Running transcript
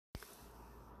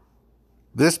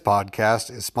This podcast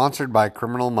is sponsored by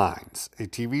Criminal Minds, a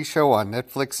TV show on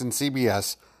Netflix and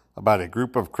CBS about a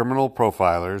group of criminal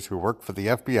profilers who work for the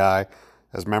FBI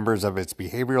as members of its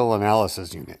Behavioral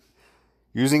Analysis Unit,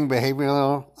 using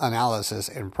behavioral analysis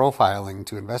and profiling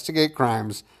to investigate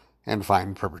crimes and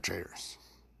find perpetrators.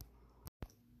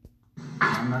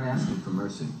 I'm not asking for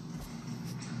mercy,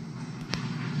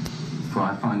 for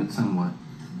I find it somewhat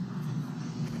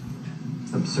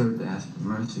absurd to ask for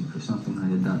mercy for something I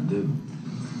did not do.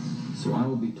 So I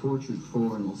will be tortured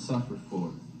for and will suffer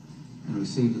for and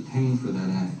receive the pain for that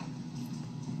act.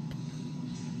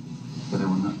 But I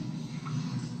will not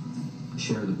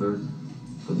share the burden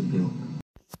for the guilt.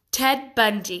 Ted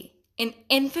Bundy, an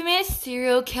infamous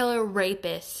serial killer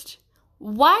rapist.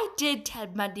 Why did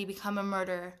Ted Bundy become a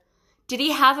murderer? Did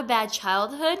he have a bad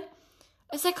childhood?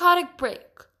 A psychotic break?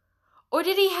 Or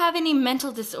did he have any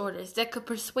mental disorders that could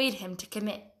persuade him to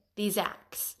commit these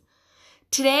acts?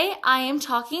 Today, I am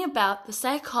talking about the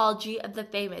psychology of the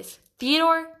famous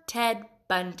Theodore Ted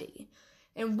Bundy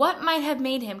and what might have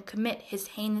made him commit his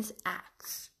heinous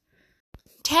acts.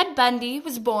 Ted Bundy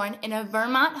was born in a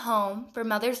Vermont home for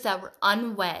mothers that were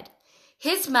unwed.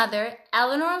 His mother,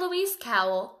 Eleanor Louise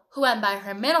Cowell, who went by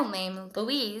her middle name,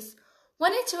 Louise,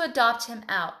 wanted to adopt him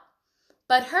out.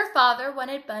 But her father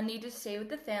wanted Bundy to stay with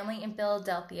the family in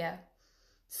Philadelphia.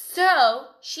 So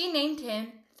she named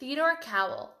him Theodore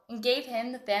Cowell and gave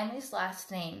him the family's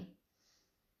last name.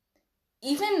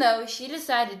 Even though she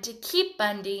decided to keep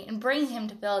Bundy and bring him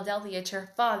to Philadelphia to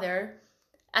her father,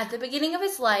 at the beginning of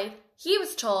his life, he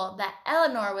was told that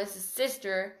Eleanor was his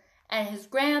sister and his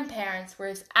grandparents were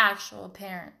his actual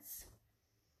parents.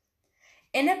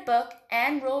 In a book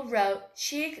Anne Rule wrote,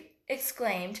 she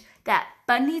exclaimed that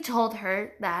Bundy told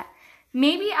her that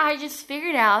maybe I just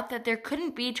figured out that there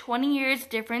couldn't be 20 years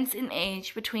difference in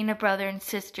age between a brother and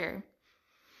sister.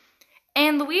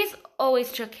 And Louise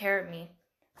always took care of me.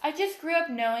 I just grew up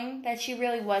knowing that she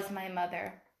really was my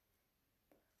mother.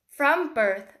 From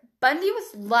birth, Bundy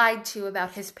was lied to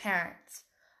about his parents.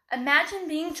 Imagine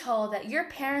being told that your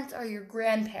parents are your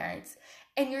grandparents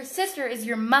and your sister is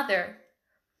your mother.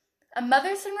 A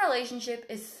mother-son relationship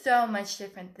is so much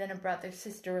different than a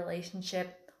brother-sister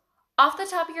relationship. Off the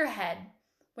top of your head,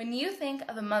 when you think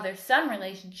of a mother-son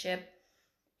relationship,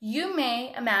 you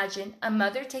may imagine a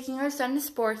mother taking her son to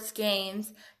sports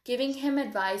games, giving him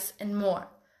advice, and more.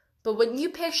 But when you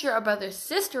picture a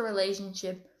brother-sister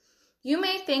relationship, you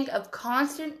may think of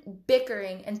constant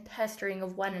bickering and pestering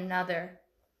of one another.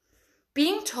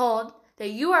 Being told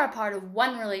that you are a part of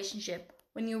one relationship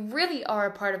when you really are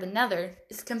a part of another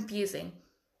is confusing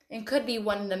and could be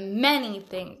one of the many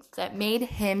things that made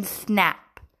him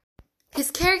snap.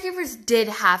 His caregivers did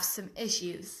have some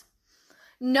issues.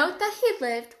 Note that he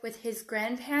lived with his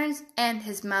grandparents and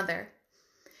his mother.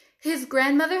 His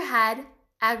grandmother had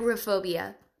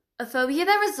agoraphobia, a phobia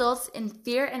that results in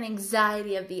fear and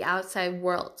anxiety of the outside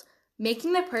world,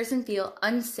 making the person feel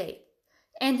unsafe,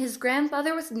 and his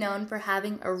grandfather was known for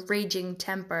having a raging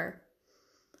temper.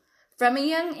 From a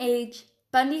young age,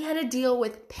 Bundy had to deal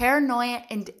with paranoia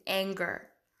and anger.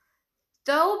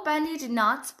 Though Bundy did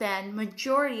not spend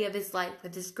majority of his life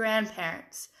with his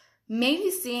grandparents,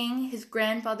 maybe seeing his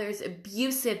grandfather's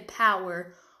abusive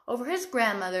power over his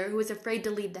grandmother, who was afraid to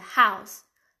leave the house,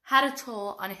 had a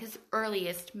toll on his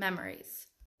earliest memories.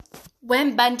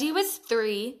 When Bundy was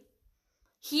 3,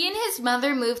 he and his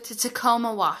mother moved to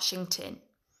Tacoma, Washington.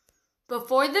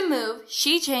 Before the move,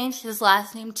 she changed his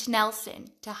last name to Nelson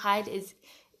to hide his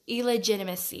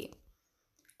illegitimacy.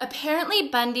 Apparently,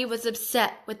 Bundy was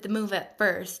upset with the move at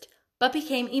first, but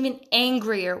became even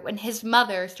angrier when his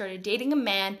mother started dating a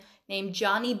man named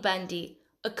Johnny Bundy,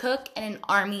 a cook in an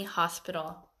army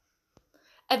hospital.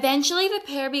 Eventually, the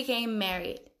pair became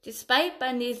married. Despite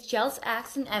Bundy's jealous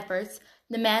acts and efforts,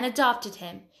 the man adopted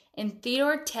him, and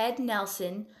Theodore Ted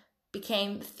Nelson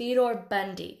became Theodore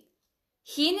Bundy.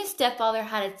 He and his stepfather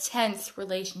had a tense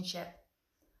relationship.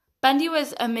 Bundy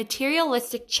was a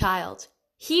materialistic child.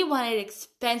 He wanted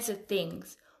expensive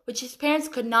things, which his parents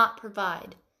could not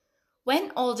provide.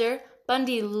 When older,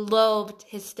 Bundy loathed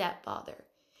his stepfather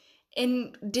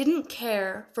and didn't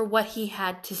care for what he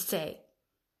had to say.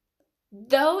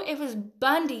 Though it was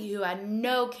Bundy who had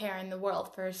no care in the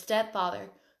world for his stepfather,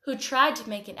 who tried to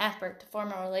make an effort to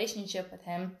form a relationship with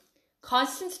him,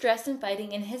 constant stress and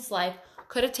fighting in his life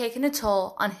could have taken a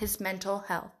toll on his mental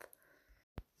health.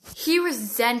 He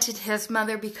resented his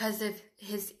mother because of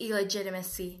his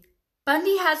illegitimacy.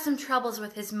 Bundy had some troubles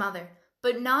with his mother,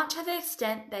 but not to the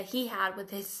extent that he had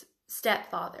with his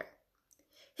stepfather.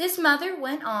 His mother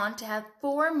went on to have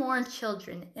 4 more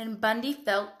children, and Bundy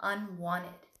felt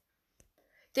unwanted.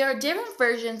 There are different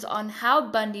versions on how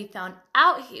Bundy found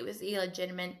out he was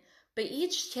illegitimate, but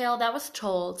each tale that was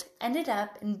told ended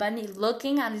up in Bundy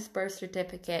looking at his birth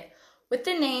certificate with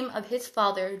the name of his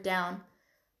father down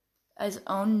as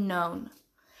unknown.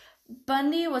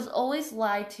 Bundy was always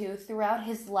lied to throughout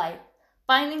his life,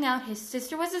 finding out his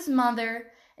sister was his mother,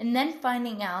 and then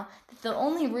finding out that the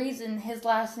only reason his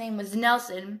last name was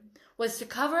Nelson was to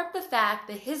cover up the fact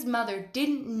that his mother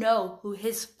didn't know who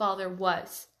his father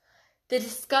was. The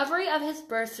discovery of his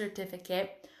birth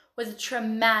certificate was a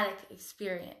traumatic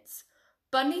experience.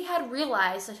 Bundy had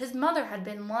realized that his mother had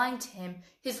been lying to him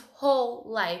his whole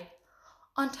life.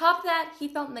 On top of that, he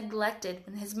felt neglected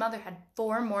when his mother had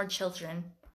 4 more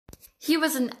children. He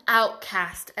was an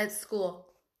outcast at school.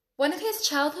 One of his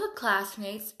childhood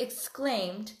classmates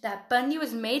exclaimed that Bundy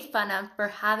was made fun of for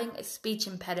having a speech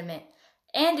impediment,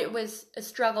 and it was a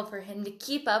struggle for him to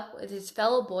keep up with his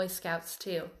fellow Boy Scouts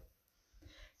too.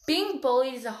 Being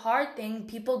bullied is a hard thing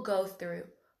people go through,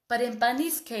 but in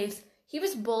Bundy's case, he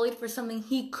was bullied for something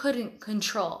he couldn't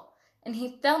control, and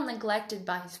he felt neglected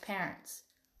by his parents.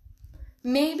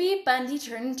 Maybe Bundy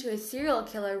turned into a serial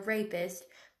killer rapist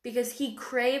because he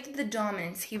craved the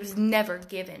dominance he was never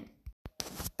given.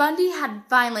 Bundy had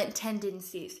violent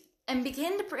tendencies and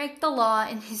began to break the law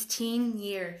in his teen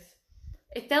years.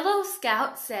 A fellow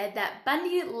scout said that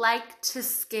Bundy liked to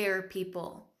scare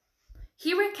people.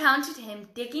 He recounted him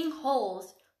digging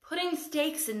holes, putting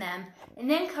stakes in them, and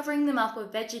then covering them up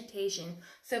with vegetation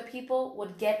so people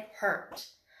would get hurt.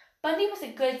 Bundy was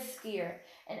a good skier,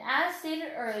 and as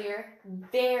stated earlier,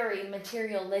 very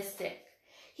materialistic.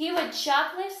 He would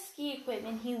shoplift ski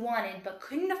equipment he wanted but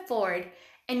couldn't afford,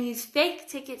 and use fake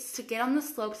tickets to get on the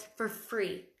slopes for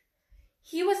free.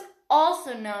 He was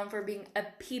also known for being a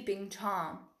peeping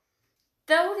Tom.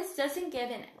 Though this doesn't give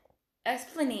an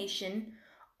explanation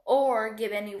or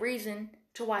give any reason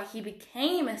to why he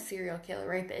became a serial killer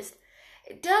rapist,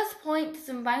 it does point to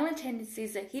some violent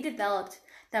tendencies that he developed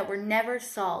that were never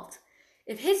solved.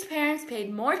 If his parents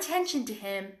paid more attention to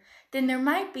him, then there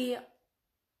might be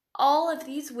all of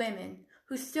these women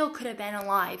who still could have been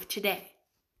alive today.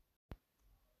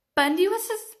 Bundy was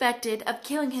suspected of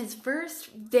killing his first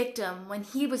victim when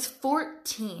he was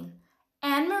 14.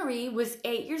 Anne Marie was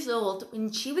 8 years old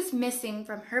when she was missing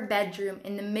from her bedroom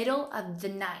in the middle of the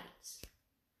night.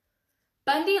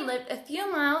 Bundy lived a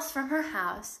few miles from her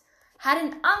house, had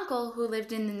an uncle who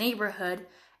lived in the neighborhood,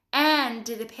 and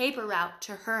did a paper route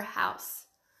to her house.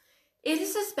 It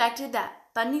is suspected that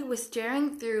Bundy was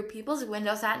staring through people's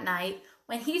windows at night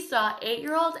when he saw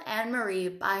 8-year-old Anne Marie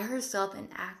by herself and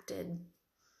acted.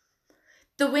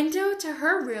 The window to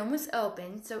her room was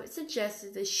open, so it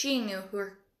suggested that she knew who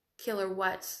her killer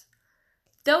was.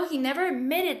 Though he never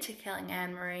admitted to killing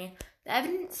Anne Marie, the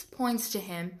evidence points to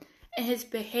him, and his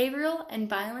behavioral and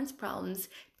violence problems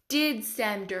did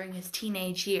stem during his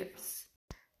teenage years.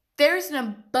 There is an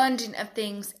abundance of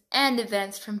things and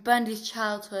events from Bundy's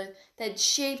childhood that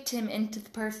shaped him into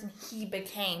the person he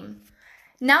became.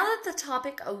 Now that the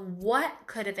topic of what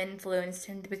could have influenced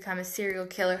him to become a serial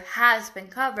killer has been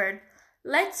covered,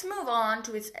 let's move on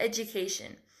to his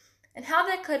education and how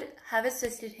that could have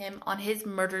assisted him on his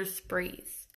murder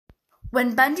sprees.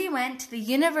 When Bundy went to the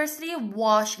University of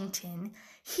Washington,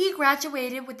 he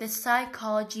graduated with a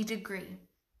psychology degree.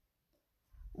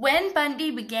 When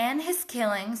Bundy began his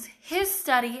killings, his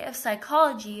study of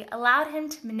psychology allowed him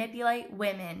to manipulate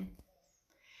women.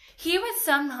 He would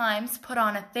sometimes put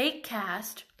on a fake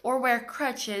cast or wear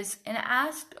crutches and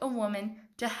ask a woman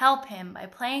to help him by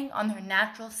playing on their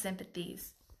natural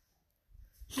sympathies.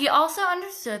 He also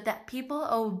understood that people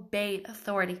obeyed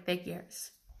authority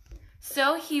figures,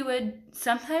 so he would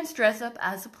sometimes dress up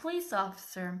as a police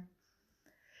officer.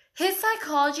 His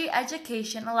psychology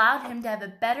education allowed him to have a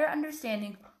better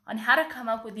understanding on how to come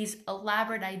up with these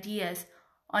elaborate ideas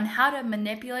on how to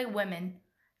manipulate women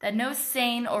that no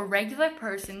sane or regular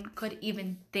person could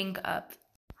even think of.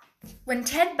 When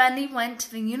Ted Bundy went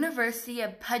to the University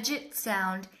of Puget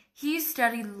Sound, he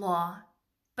studied law,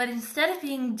 but instead of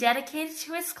being dedicated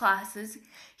to his classes,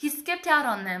 he skipped out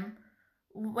on them.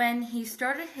 When he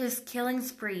started his killing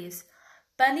sprees,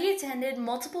 Bundy attended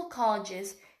multiple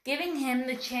colleges, giving him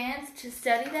the chance to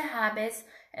study the habits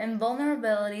and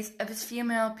vulnerabilities of his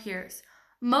female peers,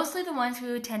 mostly the ones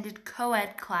who attended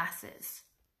co-ed classes.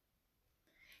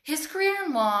 His career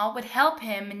in law would help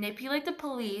him manipulate the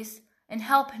police and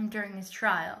help him during his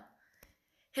trial.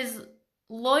 His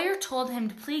lawyer told him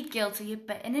to plead guilty,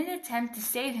 but in an attempt to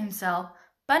save himself,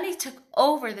 Bundy took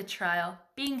over the trial,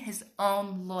 being his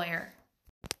own lawyer.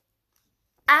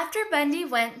 After Bundy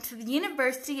went to the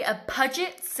University of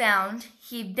Puget Sound,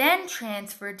 he then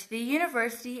transferred to the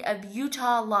University of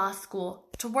Utah Law School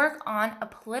to work on a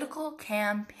political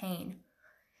campaign.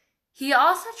 He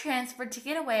also transferred to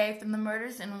get away from the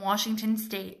murders in Washington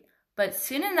state, but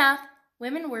soon enough,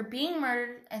 women were being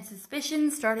murdered and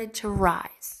suspicion started to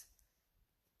rise.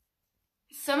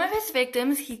 Some of his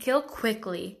victims he killed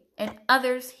quickly, and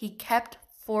others he kept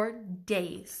for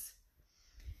days.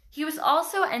 He was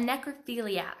also a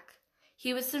necrophiliac.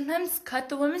 He would sometimes cut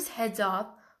the women's heads off,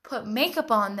 put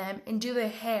makeup on them, and do their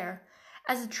hair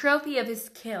as a trophy of his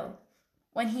kill.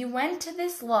 When he went to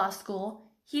this law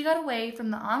school, he got away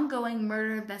from the ongoing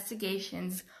murder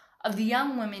investigations of the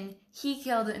young women he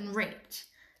killed and raped.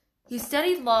 He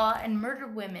studied law and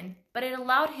murdered women, but it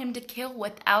allowed him to kill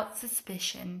without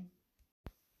suspicion.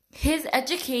 His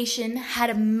education had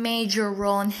a major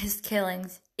role in his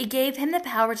killings. It gave him the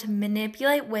power to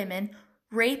manipulate women,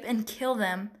 rape and kill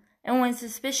them, and when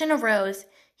suspicion arose,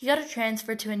 he got a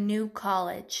transfer to a new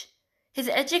college. His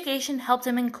education helped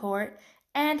him in court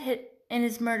and in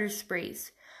his murder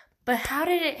sprees. But how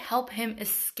did it help him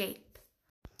escape?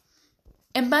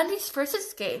 In Bundy's first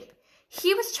escape,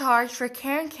 he was charged for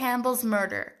Karen Campbell's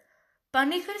murder.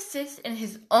 Bundy could assist in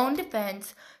his own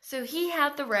defense, so he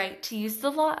had the right to use the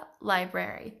law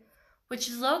library, which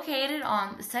is located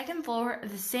on the second floor of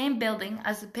the same building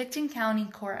as the Picton County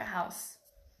Courthouse.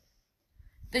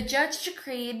 The judge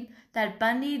decreed that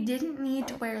Bundy didn't need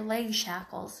to wear leg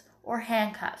shackles or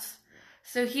handcuffs,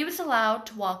 so he was allowed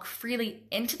to walk freely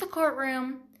into the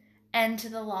courtroom and to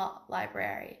the law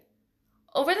library.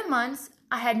 Over the months,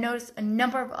 I had noticed a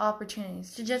number of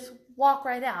opportunities to just walk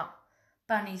right out,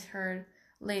 Bundy's heard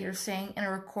later saying in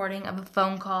a recording of a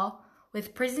phone call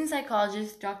with prison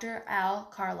psychologist Dr. Al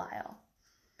Carlisle.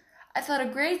 I thought a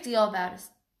great deal about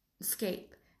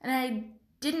escape, and I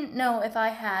didn't know if I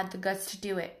had the guts to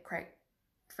do it,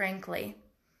 frankly.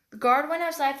 The guard went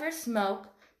outside for a smoke,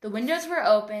 the windows were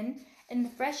open, and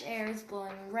the fresh air was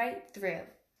blowing right through,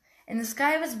 and the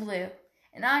sky was blue,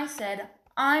 and I said,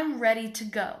 "I'm ready to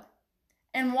go,"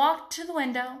 and walked to the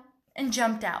window and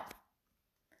jumped out.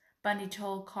 Bundy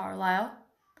told Carlisle,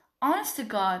 "Honest to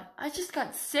God, I just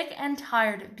got sick and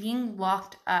tired of being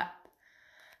locked up."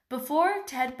 Before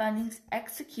Ted Bundy's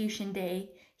execution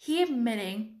day, he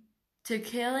admitted to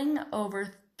killing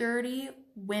over 30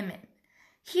 women.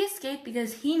 He escaped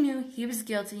because he knew he was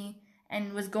guilty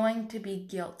and was going to be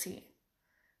guilty.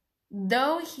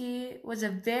 Though he was a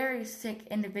very sick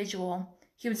individual,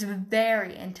 he was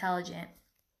very intelligent.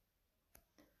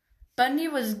 Bundy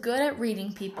was good at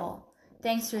reading people,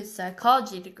 thanks to his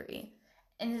psychology degree,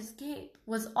 and his escape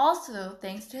was also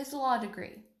thanks to his law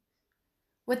degree.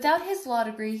 Without his law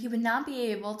degree, he would not be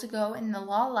able to go in the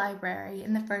law library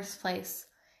in the first place.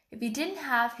 If he didn't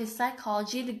have his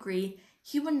psychology degree,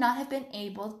 he would not have been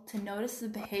able to notice the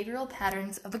behavioral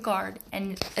patterns of a guard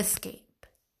and escape.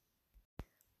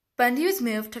 Bundy was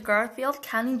moved to Garfield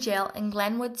County Jail in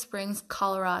Glenwood Springs,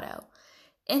 Colorado.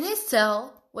 In his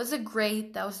cell was a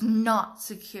grate that was not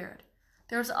secured.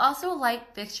 There was also a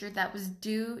light fixture that was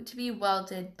due to be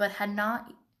welded but had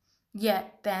not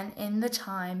yet been in the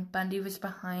time Bundy was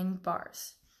behind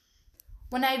bars.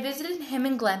 When I visited him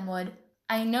in Glenwood,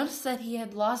 I noticed that he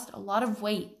had lost a lot of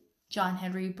weight, John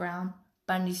Henry Brown,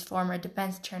 Bundy's former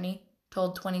defense attorney,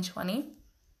 told 2020.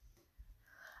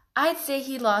 I'd say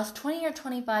he lost 20 or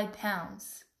 25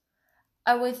 pounds.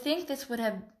 I would think this would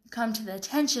have come to the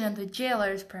attention of the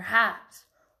jailers, perhaps.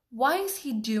 Why is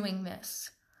he doing this?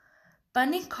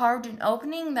 Bundy carved an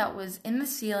opening that was in the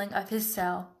ceiling of his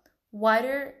cell,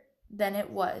 wider than it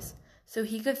was, so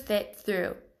he could fit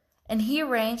through, and he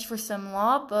arranged for some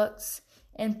law books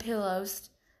and pillows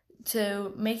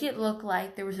to make it look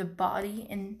like there was a body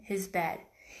in his bed.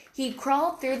 He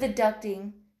crawled through the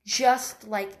ducting just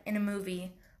like in a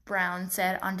movie, Brown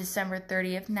said on December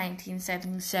 30th,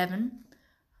 1977.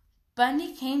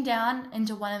 Bundy came down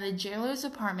into one of the jailer's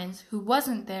apartments who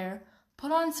wasn't there,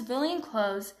 put on civilian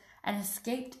clothes, and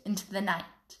escaped into the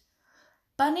night.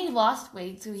 Bundy lost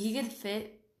weight so he could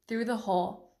fit through the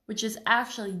hole, which is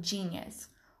actually genius.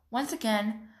 Once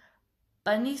again,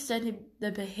 Bundy studied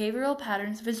the behavioral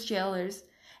patterns of his jailers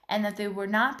and that they were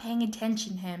not paying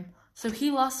attention to him, so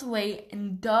he lost weight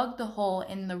and dug the hole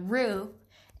in the roof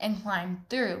and climbed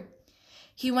through.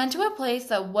 He went to a place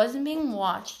that wasn't being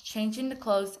watched, changed into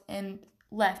clothes, and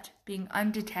left being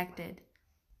undetected.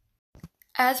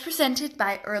 As presented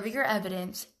by earlier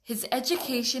evidence, his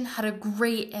education had a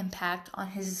great impact on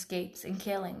his escapes and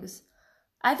killings.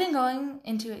 I've been going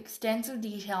into extensive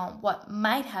detail on what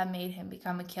might have made him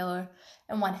become a killer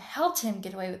and what helped him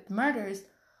get away with murders,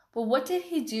 but what did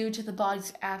he do to the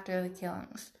bodies after the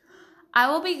killings? I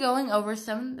will be going over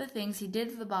some of the things he did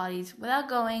to the bodies without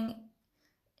going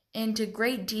into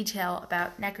great detail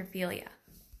about necrophilia.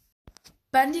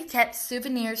 Bundy kept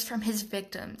souvenirs from his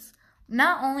victims.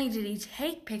 Not only did he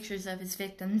take pictures of his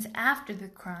victims after the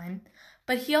crime,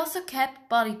 but he also kept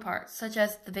body parts, such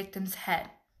as the victim's head.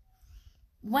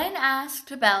 When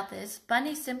asked about this,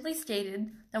 Bundy simply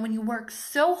stated that when you work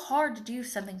so hard to do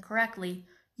something correctly,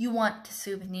 you want to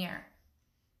souvenir.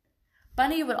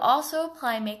 Bundy would also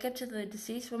apply makeup to the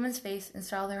deceased woman's face and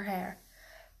style her hair.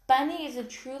 Bundy is a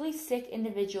truly sick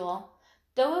individual.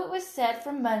 Though it was said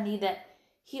from Bundy that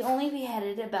he only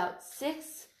beheaded about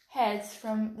 6 heads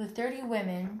from the 30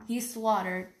 women he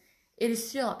slaughtered, it is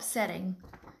still upsetting.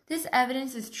 This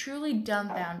evidence is truly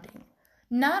dumbfounding.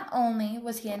 Not only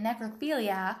was he a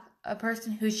necrophiliac, a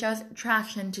person who shows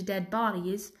attraction to dead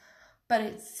bodies, but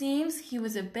it seems he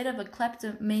was a bit of a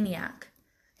kleptomaniac.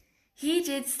 He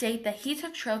did state that he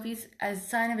took trophies as a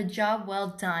sign of a job well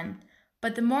done,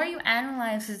 but the more you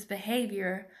analyze his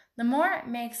behavior, the more it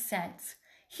makes sense.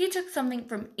 He took something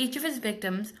from each of his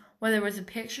victims, whether it was a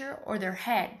picture or their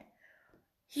head.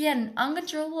 He had an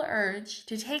uncontrollable urge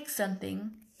to take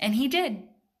something, and he did.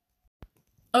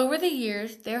 Over the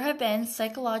years, there have been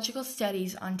psychological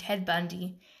studies on Ted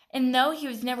Bundy, and though he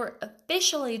was never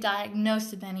officially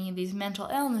diagnosed with any of these mental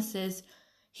illnesses,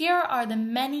 here are the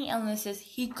many illnesses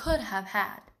he could have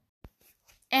had.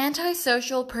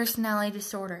 Antisocial personality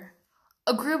disorder.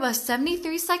 A group of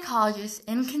 73 psychologists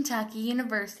in Kentucky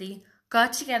University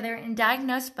got together and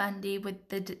diagnosed Bundy with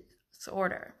the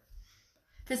disorder.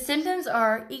 The symptoms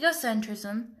are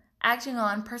egocentrism, acting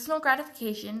on personal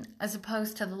gratification as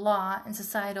opposed to the law and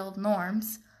societal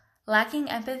norms, lacking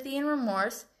empathy and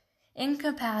remorse,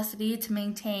 incapacity to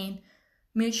maintain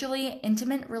mutually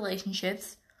intimate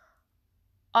relationships,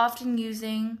 often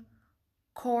using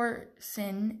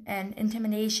coercion and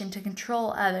intimidation to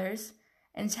control others,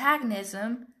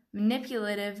 antagonism,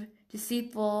 manipulative,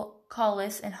 deceitful,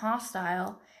 callous, and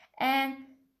hostile, and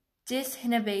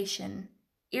disinhibition,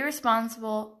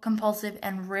 irresponsible, compulsive,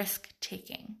 and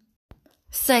risk-taking.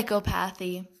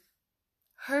 Psychopathy.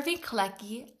 Hervey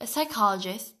Klecki, a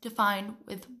psychologist, defined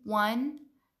with 1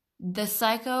 the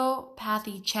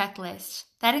psychopathy checklist.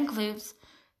 That includes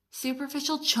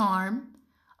superficial charm,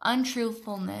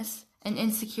 untruthfulness and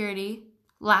insecurity,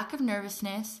 lack of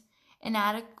nervousness,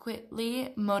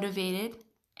 inadequately motivated,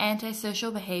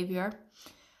 antisocial behavior,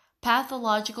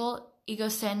 pathological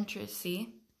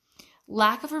egocentricity,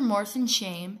 lack of remorse and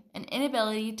shame, an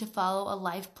inability to follow a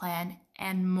life plan,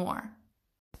 and more.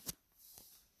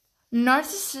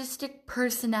 Narcissistic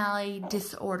personality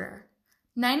disorder.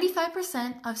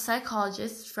 95% of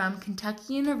psychologists from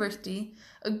Kentucky University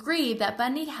agree that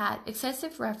Bundy had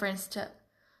excessive reference to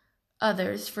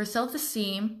others for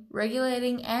self-esteem,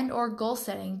 regulating and or goal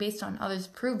setting based on others'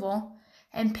 approval,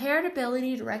 impaired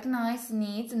ability to recognize the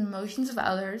needs and emotions of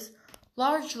others,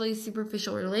 largely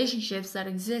superficial relationships that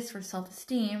exist for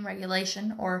self-esteem,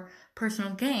 regulation, or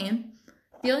personal gain,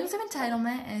 feelings of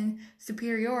entitlement and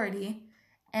superiority,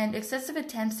 and excessive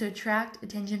attempts to attract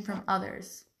attention from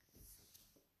others.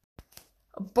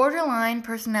 Borderline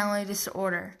personality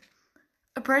disorder.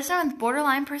 A person with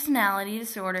borderline personality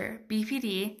disorder,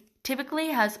 BPD, typically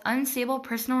has unstable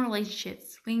personal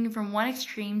relationships, swinging from one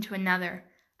extreme to another,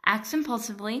 acts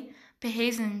impulsively,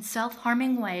 behaves in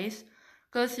self-harming ways,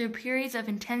 goes through periods of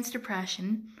intense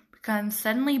depression, becomes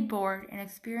suddenly bored, and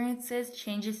experiences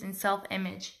changes in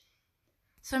self-image,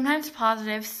 sometimes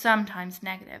positive, sometimes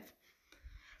negative.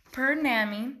 Per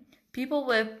NAMI, people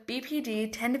with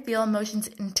BPD tend to feel emotions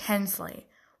intensely,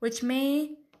 which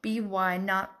may be why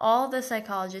not all the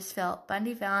psychologists felt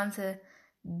Bundy fell into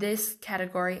this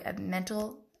category of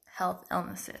mental health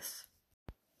illnesses.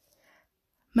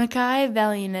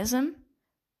 Machiavellianism.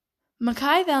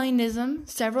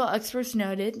 Several experts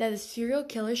noted that the serial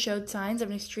killer showed signs of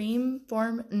an extreme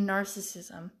form of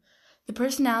narcissism, the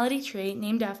personality trait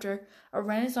named after a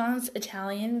Renaissance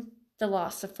Italian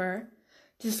philosopher,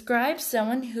 describes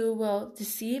someone who will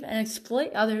deceive and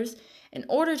exploit others in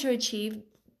order to achieve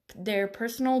their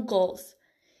personal goals.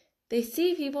 They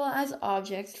see people as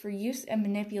objects for use and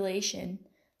manipulation,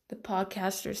 the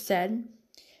podcaster said.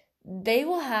 They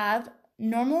will have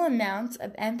normal amounts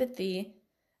of empathy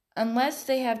unless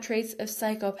they have traits of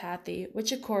psychopathy,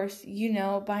 which of course you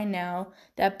know by now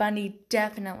that Bundy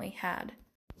definitely had.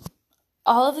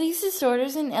 All of these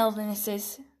disorders and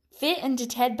illnesses fit into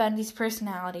Ted Bundy's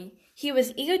personality. He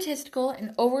was egotistical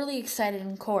and overly excited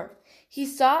in court. He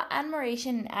sought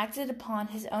admiration and acted upon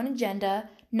his own agenda,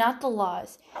 not the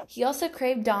law's. He also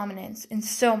craved dominance and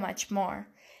so much more.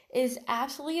 It is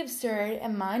absolutely absurd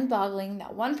and mind-boggling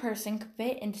that one person could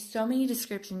fit into so many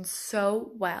descriptions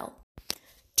so well.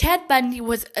 Ted Bundy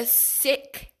was a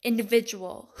sick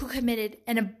individual who committed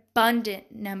an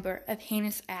abundant number of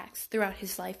heinous acts throughout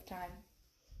his lifetime.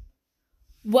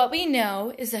 What we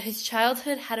know is that his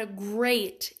childhood had a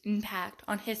great impact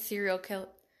on his serial killer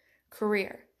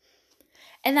career,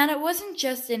 and that it wasn't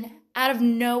just an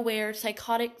out-of-nowhere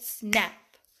psychotic snap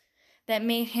that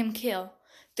made him kill.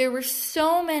 There were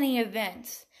so many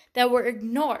events that were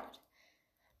ignored.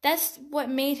 That's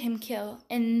what made him kill,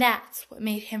 and that's what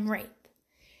made him rape.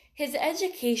 His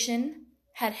education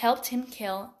had helped him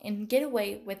kill and get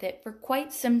away with it for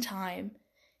quite some time,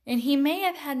 and he may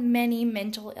have had many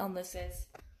mental illnesses.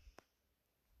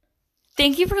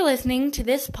 Thank you for listening to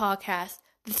this podcast,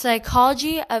 The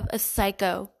Psychology of a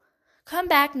Psycho. Come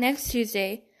back next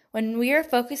Tuesday when we are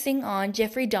focusing on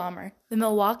Jeffrey Dahmer, the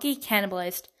Milwaukee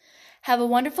cannibalist. Have a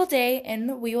wonderful day,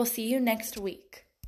 and we will see you next week.